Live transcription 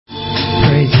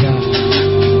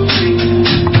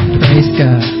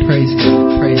God. Praise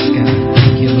God. Praise God.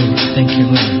 Thank you, Lord. Thank you,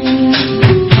 Lord.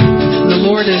 The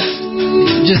Lord is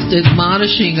just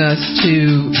admonishing us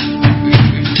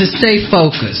to stay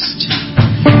focused.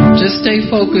 Just stay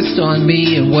focused on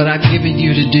me and what I've given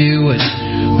you to do and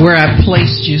where I've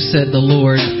placed you, said the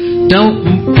Lord.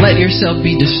 Don't let yourself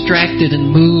be distracted and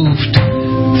moved,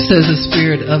 says the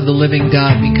Spirit of the living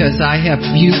God, because I have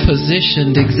you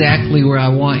positioned exactly where I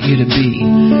want you to be,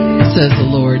 says the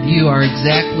Lord. You are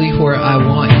exactly where I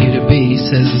want you to be,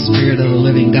 says the Spirit of the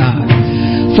living God.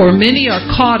 For many are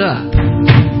caught up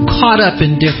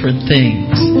in different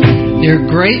things. There are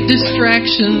great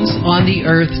distractions on the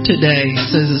earth today,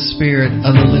 says the Spirit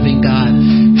of the living God.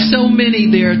 So many,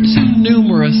 they are too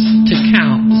numerous to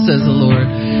count, says the Lord.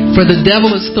 For the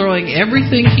devil is throwing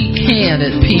everything he can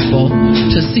at people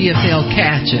to see if they'll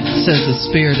catch it, says the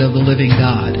Spirit of the living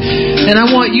God. And I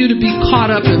want you to be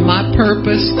caught up in my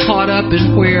purpose, caught up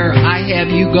in where I have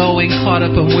you going, caught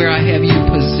up in where I have you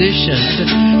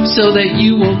positioned, so that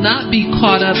you will not be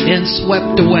caught up and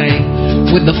swept away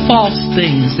with the false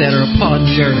things that are upon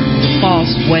the earth, the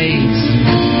false waves,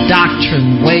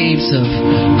 doctrine, waves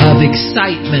of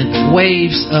excitement,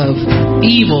 waves of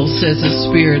evil, says the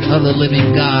Spirit of the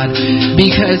living God.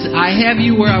 Because I have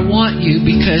you where I want you,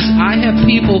 because I have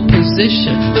people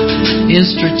positioned in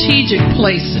strategic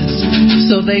places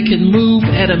so they can move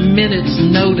at a minute's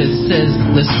notice, says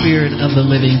the Spirit of the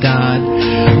living God.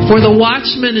 For the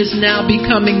watchman is now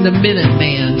becoming the minute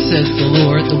man, says the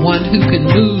Lord, the one who can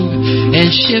move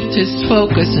and shift his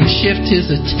focus and shift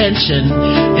his attention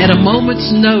at a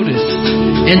moment's notice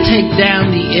and take down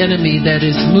the enemy that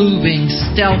is moving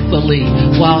stealthily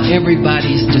while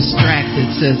everybody's distracted,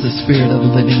 says the Spirit of the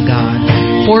living God.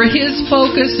 For his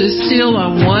focus is still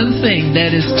on one thing, that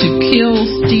is to kill,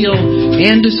 steal,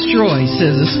 and destroy,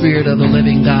 says the Spirit of the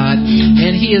living God.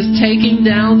 And he is taking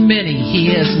down many.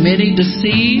 He has many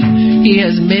deceived. He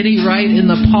has many right in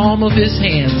the palm of his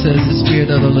hand, says the Spirit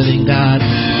of the living God.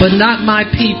 But not my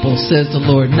people, says the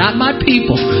Lord. Not my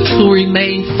people who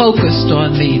remain focused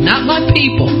on me. Not my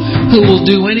people who will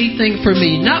do anything for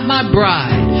me. Not my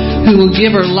bride who will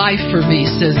give her life for me,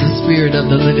 says the Spirit of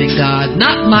the living God.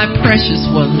 Not my precious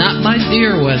one, not my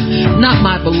dear one, not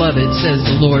my beloved, says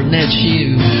the Lord, and that's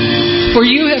you. For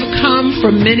you have come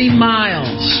from many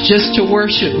miles just to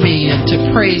worship me and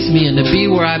to praise me and to be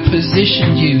where I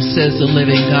positioned you, says the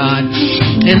living God.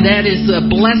 And that is a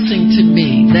blessing to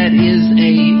me. That is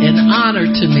an honor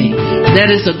to me.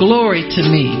 That is a glory to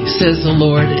me, says the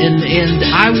Lord. And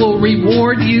I will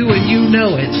reward you, and you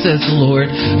know it, says the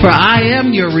Lord. For I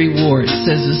am your reward,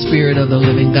 says the Spirit of the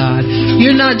living God.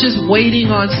 You're not just waiting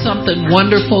on something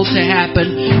wonderful to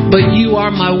happen, but you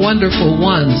are my wonderful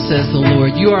one, says the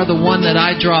Lord. You are the one that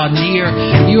I draw near.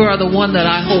 You are the one that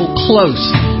I hold close,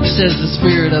 says the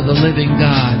Spirit of the living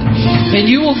God. And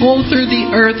you will go through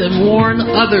the earth and warn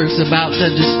others about the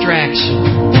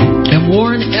distraction. And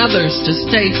warn others to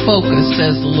stay focused,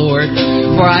 says the Lord.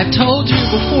 For I've told you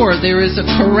before, there is a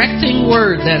correcting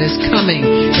word that is coming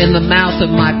in the mouth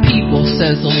of my people,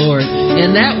 says the Lord.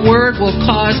 And that word will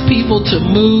cause people to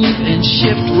move and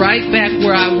shift right back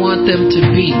where I want them to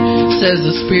be, says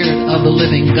the Spirit of the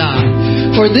living God.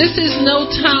 For this is no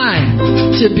time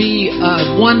to be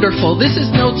wonderful. This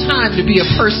is no time to be a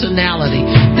personality.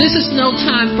 This is no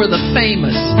time for the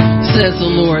famous, says the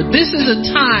Lord. This is a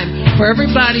time for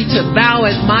everybody to bow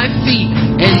at my feet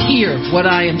and hear what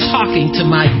I am talking to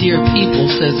my dear people,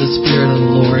 says the Spirit of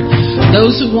the Lord.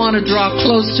 Those who want to draw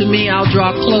close to me, I'll draw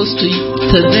close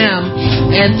to them.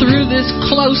 And through this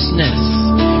closeness,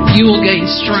 you will gain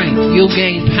strength. You'll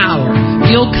gain power.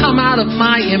 You'll come out of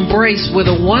my embrace with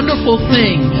a wonderful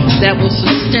thing that will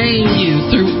sustain you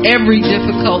through every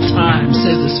difficult time,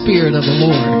 says the Spirit of the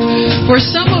Lord. For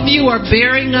some of you are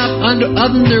bearing up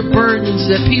under burdens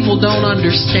that people don't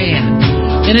understand.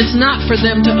 And it's not for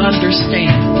them to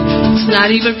understand. It's not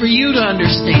even for you to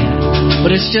understand.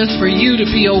 But it's just for you to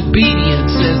be obedient,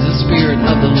 says the Spirit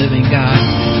of the living God.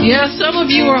 Yeah, some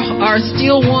of you are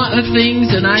still wanting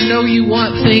things, and I know you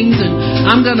want things, and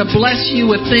I'm going to bless you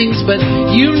with things, but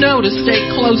you know to stay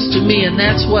close to me, and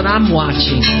that's what I'm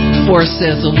watching for,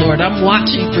 says the Lord. I'm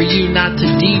watching for you not to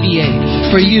deviate,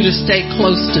 for you to stay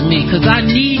close to me, because I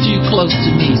need you close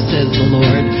to me, says the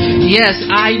Lord. Yes,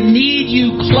 I need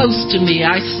you close to me.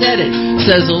 I said it,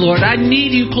 says the Lord. I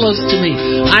need you close to me.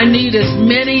 I need as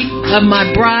many of my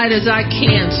bride as I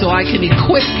can so I can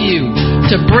equip you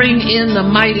to bring in the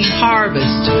mighty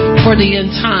harvest for the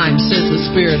end time, says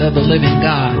the Spirit of the living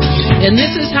God. And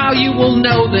this is how you will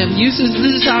know them. This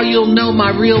is how you'll know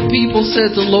my real people,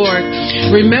 says the Lord.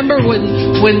 Remember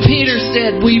when Peter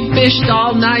said, we fished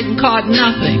all night and caught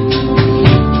nothing.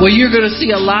 Well, you're going to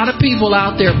see a lot of people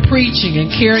out there preaching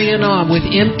and carrying on with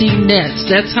empty nets.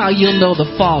 That's how you'll know the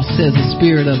false, says the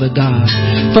Spirit of the God.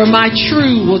 For my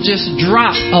true will just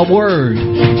drop a word,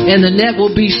 and the net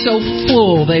will be so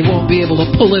full they won't be able to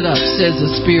pull it up, says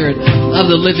the Spirit of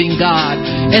the living God.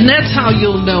 And that's how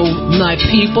you'll know, my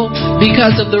people,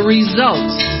 because of the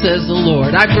results, says the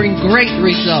Lord. I bring great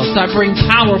results. I bring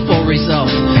powerful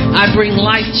results. I bring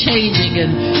life-changing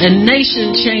and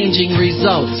nation-changing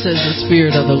results, says the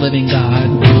Spirit of the living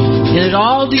God. And it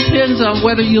all depends on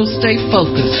whether you'll stay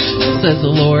focused, says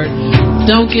the Lord.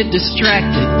 Don't get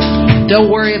distracted. Don't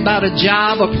worry about a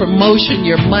job, a promotion,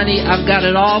 your money. I've got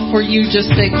it all for you.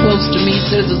 Just stay close to me,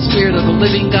 says the Spirit of the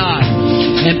living God.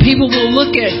 And people will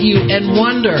look at you and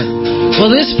wonder, well,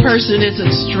 this person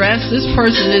isn't stressed. This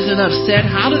person isn't upset.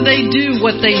 How do they do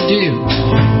what they do?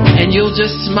 And you'll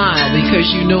just smile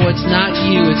because you know it's not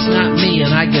you, it's not me,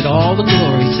 and I get all the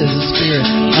glory, says the Spirit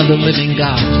of the living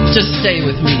God. Just stay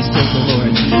with me, says the Lord.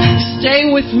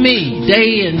 Stay with me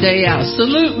day in, day out.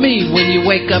 Salute me when you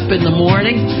wake up in the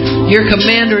morning. Your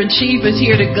commander-in-chief is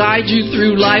here to guide you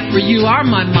through life, for you are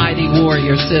my mighty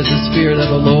warrior, says the Spirit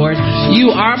of the Lord. You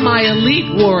are my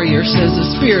elite warrior, says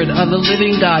the Spirit of the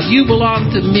living God. You belong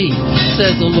to me,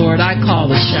 says the Lord. I call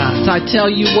the shots. I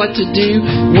tell you what to do,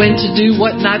 when to do,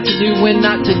 what not to do, when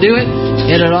not to do it,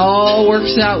 and it all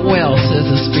works out well, says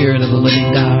the Spirit of the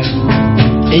living God.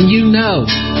 And you know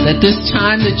that this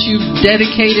time that you've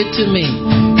dedicated to me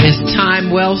is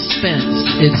time well spent.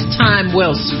 It's time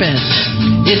well spent.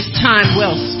 It's time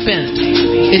well spent.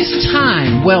 It's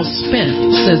time well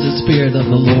spent, says the Spirit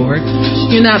of the Lord.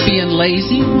 You're not being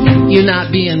lazy. You're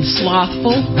not being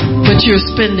slothful, but you're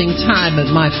spending time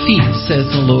at my feet, says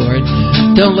the Lord.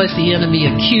 Don't let the enemy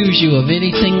accuse you of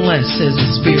anything less, says the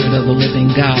Spirit of the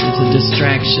living God. It's a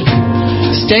distraction.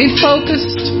 Stay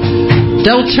focused.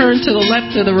 Don't turn to the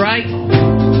left or the right.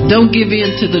 Don't give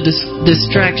in to the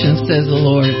distractions, says the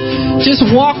Lord. Just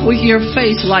walk with your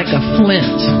face like a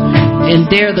flint and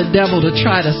dare the devil to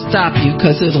try to stop you,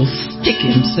 because it'll stick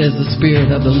him, says the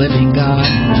Spirit of the living God.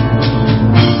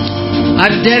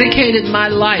 I've dedicated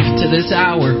my life to this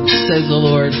hour, says the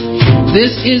Lord.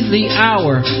 This is the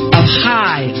hour of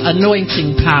high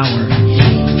anointing power.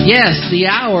 Yes, the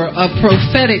hour of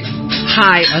prophetic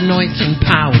high anointing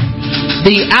power.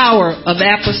 The hour of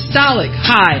apostolic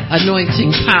high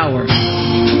anointing power.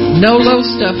 No low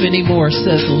stuff anymore,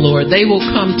 says the Lord. They will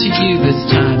come to you this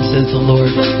time, says the Lord.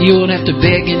 You won't have to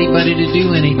beg anybody to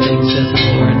do anything, says the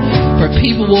Lord. For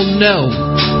people will know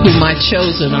who my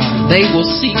chosen are. They will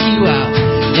seek you out,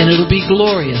 and it'll be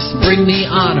glorious. Bring me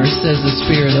honor, says the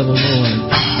Spirit of the Lord.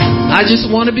 I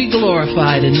just want to be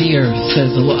glorified in the earth,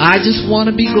 says the Lord. I just want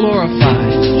to be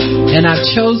glorified, and I've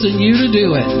chosen you to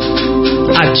do it.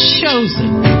 I've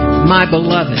chosen my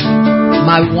beloved,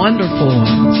 my wonderful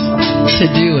ones, to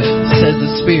do it, says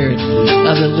the Spirit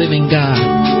of the living God,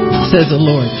 says the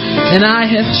Lord. And I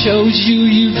have chose you.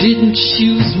 You didn't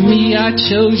choose me. I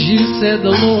chose you, said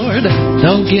the Lord.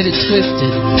 Don't get it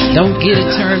twisted. Don't get it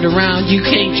turned around. You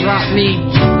can't drop me.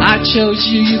 I chose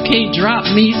you. You can't drop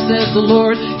me, says the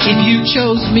Lord. If you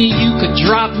chose me, you could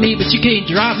drop me, but you can't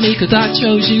drop me because I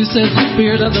chose you, says the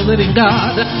Spirit of the living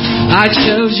God. I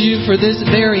chose you for this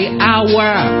very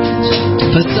hour,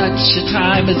 for such a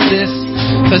time as this,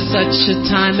 for such a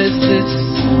time as this.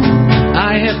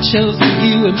 I have chosen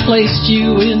you and placed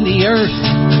you in the earth.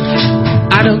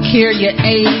 I don't care your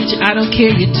age. I don't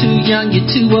care you're too young, you're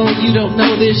too old, you don't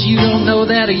know this, you don't know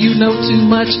that, or you know too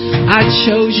much. I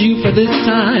chose you for this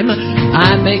time.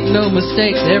 I make no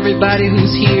mistakes. Everybody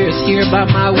who's here is here by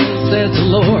my will, says the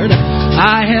Lord.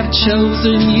 I have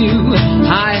chosen you.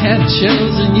 I have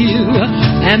chosen you.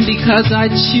 And because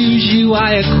I choose you,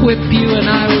 I equip you, and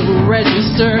I will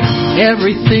register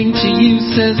everything to you,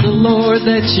 says the Lord,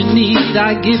 that you need.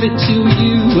 I give it to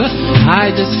you.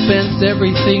 I dispense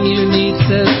everything you need,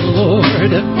 says the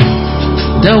Lord.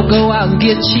 Don't go out and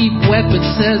get cheap weapons,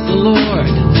 says the Lord.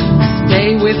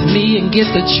 Stay with me and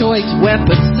get the choice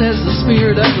weapon, says the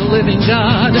Spirit of the living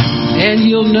God. And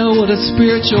you'll know what a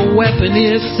spiritual weapon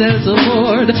is, says the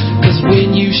Lord. Because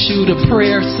when you shoot a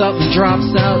prayer, something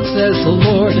drops out, says the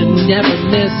Lord, and never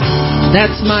miss.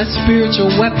 That's my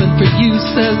spiritual weapon for you,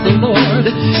 says the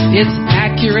Lord. It's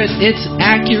accurate. It's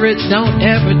accurate. Don't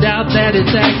ever doubt that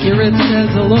it's accurate,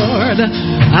 says the Lord.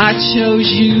 I chose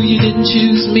you. You didn't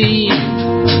choose me.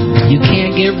 You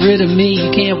can't get rid of me. You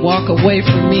can't walk away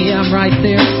from me. I'm right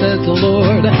there, says the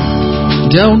Lord.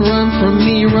 Don't run from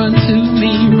me. Run to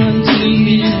me. Run to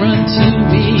me. Run to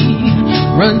me.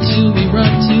 Run to me.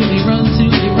 Run to me. Run to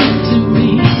me. Run to me.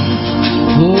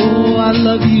 Oh, I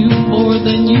love you more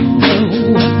than you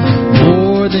know.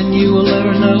 More than you will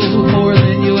ever know. More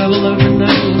than you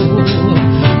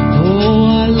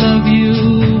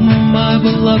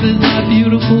beloved, my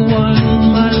beautiful one,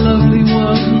 my lovely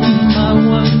one, my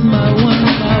one, my one,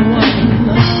 my one.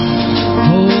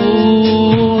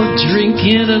 Oh, drink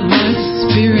in of my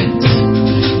Spirit.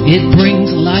 It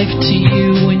brings life to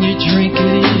you when you drink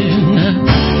it in.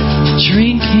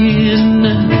 Drink in,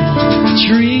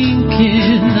 drink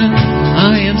in.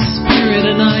 I am Spirit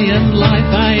and I am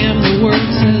life. I am the Word,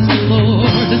 says the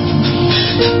Lord.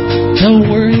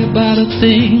 Don't worry about a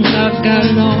thing, I've got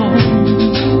it all.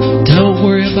 Don't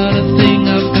worry about a thing,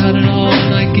 I've got it all,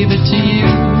 and I give it to you.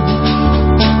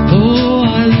 Oh,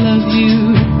 I love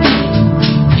you.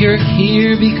 You're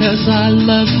here because I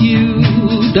love you.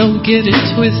 Don't get it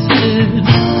twisted.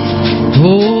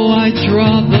 Oh, I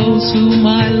draw those whom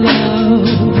I love.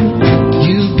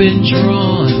 You've been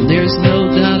drawn, there's no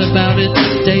doubt about it.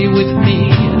 Stay with me.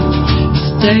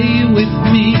 Stay with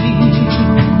me.